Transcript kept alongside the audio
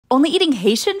only eating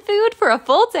Haitian food for a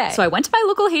full day. So I went to my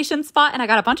local Haitian spot and I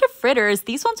got a bunch of fritters.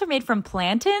 These ones are made from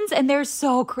plantains and they're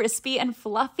so crispy and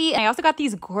fluffy. And I also got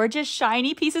these gorgeous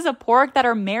shiny pieces of pork that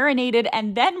are marinated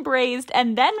and then braised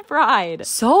and then fried.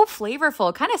 So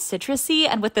flavorful, kind of citrusy,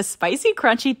 and with the spicy,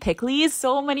 crunchy pickles,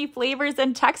 so many flavors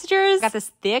and textures. Got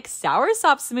this thick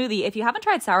soursop smoothie. If you haven't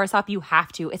tried soursop, you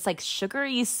have to. It's like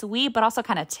sugary sweet, but also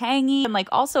kind of tangy and like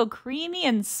also creamy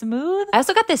and smooth. I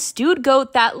also got this stewed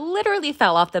goat that literally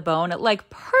fell off the bone, like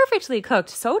perfectly cooked,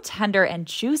 so tender and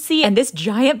juicy. And this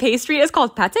giant pastry is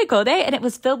called pate code, and it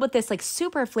was filled with this like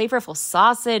super flavorful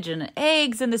sausage and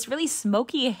eggs and this really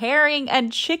smoky herring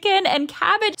and chicken and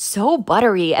cabbage. So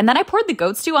buttery. And then I poured the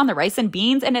goat stew on the rice and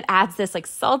beans and it adds this like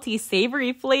salty,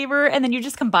 savory flavor. And then you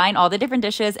just combine all the different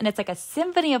dishes and it's like a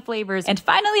symphony of flavors. And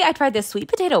finally, I tried this sweet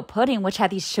potato pudding, which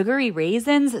had these sugary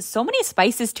raisins, so many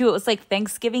spices too. It was like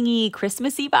Thanksgiving-y,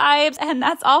 Christmassy vibes. And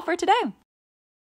that's all for today.